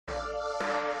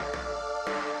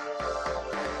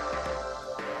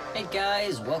Alright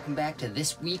guys, welcome back to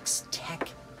this week's Tech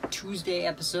Tuesday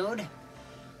episode.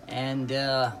 And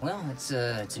well, it's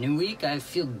a new week. I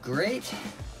feel great.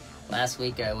 Last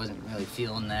week I wasn't really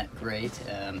feeling that great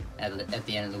at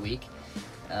the end of the week.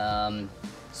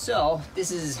 So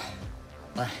this is,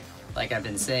 like I've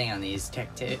been saying on these Tech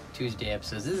Tuesday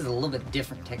episodes, this is a little bit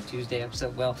different Tech Tuesday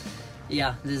episode. Well,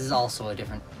 yeah, this is also a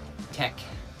different Tech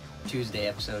Tuesday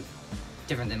episode,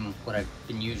 different than what I've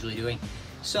been usually doing.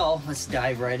 So let's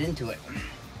dive right into it.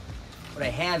 What I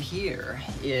have here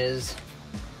is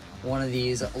one of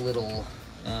these little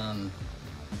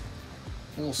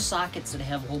sockets that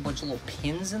have a whole bunch of little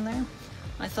pins in there.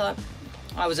 I thought,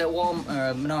 I was at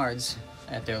Menards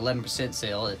at their 11%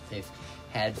 sale that they've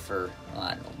had for,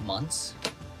 I don't know, months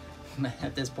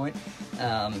at this point. Get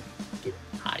out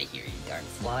of here, you darn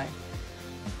fly.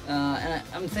 And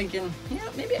I'm thinking, yeah,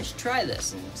 maybe I should try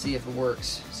this and see if it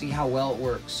works, see how well it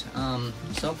works.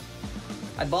 So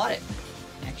I bought it.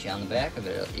 Actually, on the back of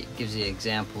it, it gives you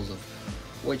examples of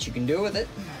what you can do with it.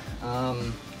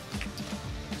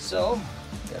 So,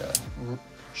 got a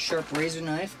sharp razor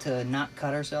knife to not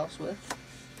cut ourselves with.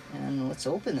 And let's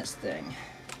open this thing.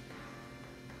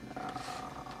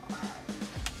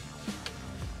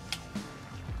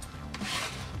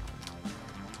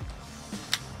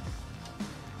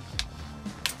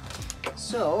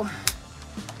 So,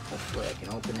 hopefully I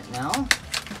can open it now.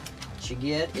 What you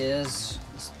get is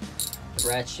the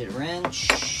ratchet wrench,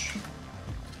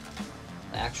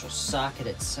 the actual socket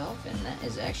itself, and that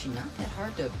is actually not that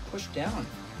hard to push down.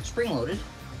 Spring-loaded,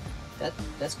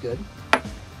 that's good.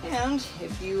 And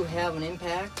if you have an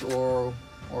impact or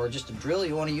just a drill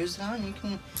you want to use it on, you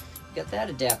can get that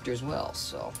adapter as well.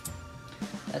 So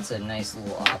that's a nice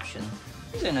little option.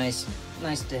 These are nice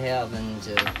to have, and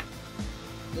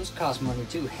those cost money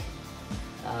too.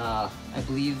 I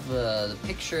believe the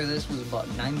picture of this was about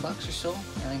 $9 or so.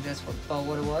 I think that's about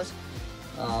what it was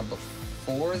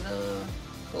before the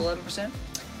 11%.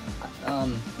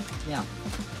 Yeah,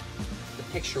 the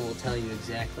picture will tell you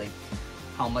exactly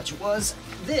how much it was.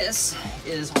 This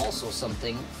is also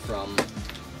something from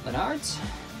Menards.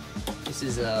 This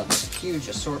is a huge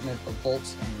assortment of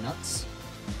bolts and nuts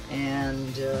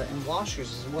and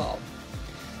washers as well.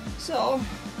 So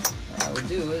what I would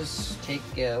do is take,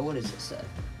 what is this?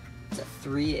 It's a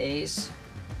 3/8.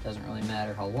 Doesn't really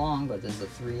matter how long, but this is a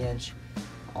 3-inch.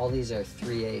 All these are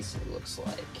 3/8, it looks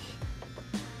like.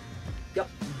 Yep.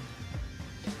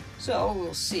 So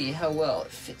we'll see how well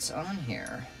it fits on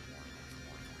here.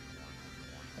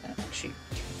 That actually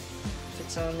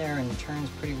fits on there and turns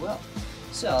pretty well.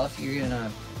 So if you're gonna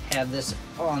have this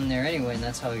on there anyway, and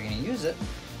that's how you're gonna use it,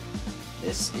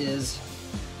 this is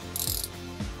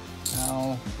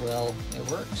how well it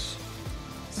works.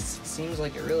 It seems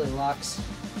like it really locks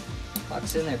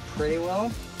in there pretty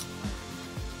well.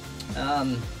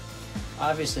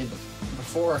 Obviously,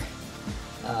 before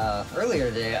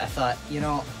earlier today, I thought, you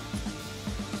know,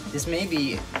 this may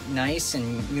be nice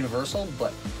and universal,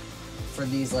 but for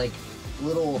these like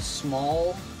little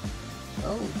small,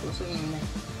 those are even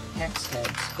hex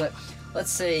heads. But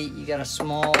let's say you got a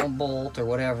small bolt or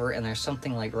whatever, and there's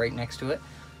something like right next to it.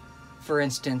 For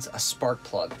instance, a spark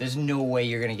plug. There's no way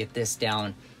you're gonna get this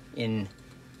down in,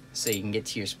 so you can get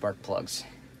to your spark plugs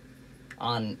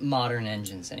on modern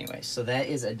engines anyway. So that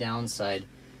is a downside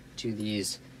to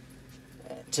these,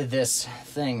 to this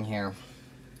thing here.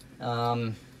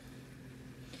 Now,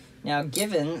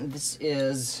 given this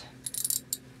is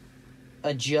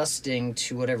adjusting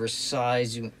to whatever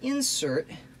size you insert,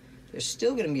 there's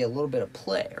still gonna be a little bit of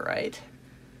play, right?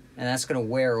 And that's gonna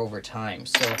wear over time.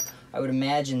 So I would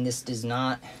imagine this does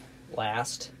not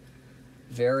last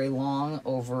very long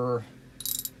over,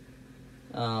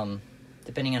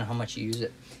 depending on how much you use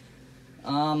it.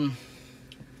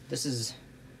 This is,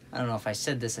 I don't know if I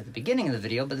said this at the beginning of the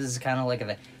video, but this is kind of like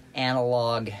an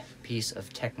analog piece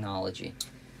of technology.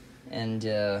 And,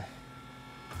 you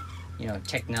know,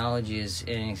 technology is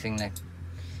anything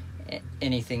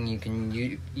you can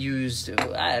use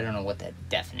to, I don't know what that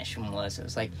definition was. It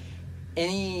was like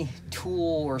any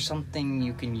tool or something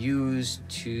you can use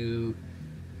to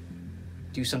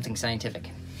do something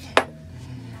scientific.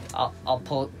 I'll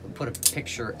put a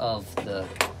picture of the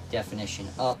definition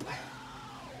up,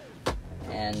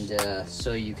 and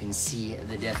so you can see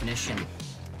the definition.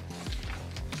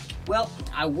 Well,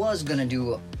 I was gonna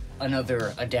do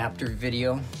another adapter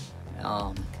video.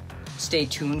 Stay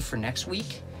tuned for next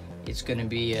week. It's gonna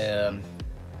be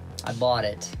I bought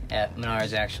it at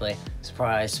Menards, actually.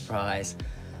 Surprise, surprise.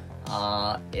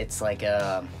 It's like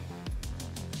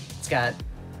it's got,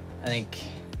 I think,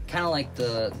 kind of like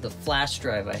the flash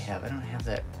drive I have. I don't have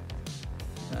that.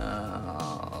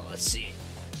 Let's see.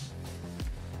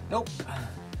 Nope.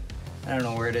 I don't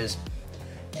know where it is.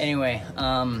 Anyway,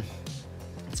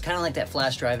 it's kind of like that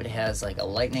flash drive. It has like a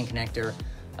lightning connector,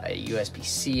 a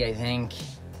USB-C, I think,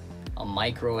 a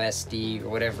micro SD, or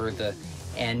whatever the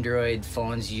Android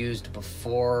phones used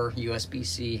before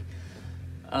USB-C.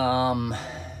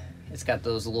 It's got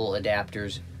those little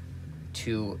adapters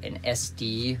to an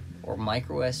SD or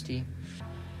micro SD.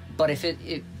 But if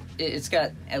it's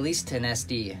got at least an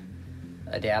SD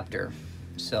adapter.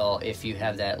 So if you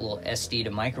have that little SD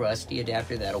to micro SD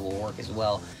adapter, that will work as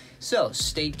well. So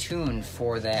stay tuned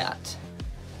for that.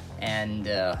 And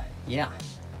yeah.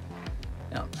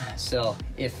 So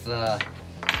if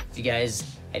you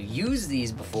guys have used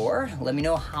these before, let me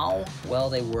know how well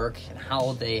they work and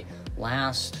how they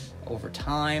last over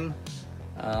time.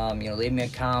 You know, leave me a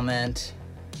comment.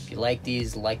 If you like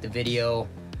these, like the video,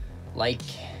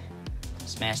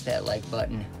 smash that like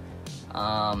button.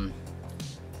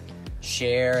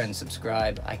 Share and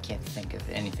subscribe. I can't think of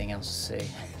anything else to say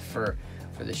for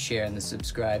the share and the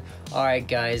subscribe. All right,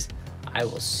 guys, I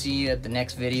will see you at the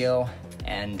next video,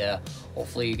 and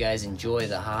hopefully you guys enjoy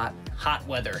the hot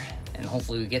weather, and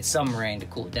hopefully we get some rain to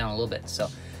cool it down a little bit. So,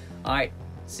 all right,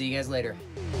 see you guys later.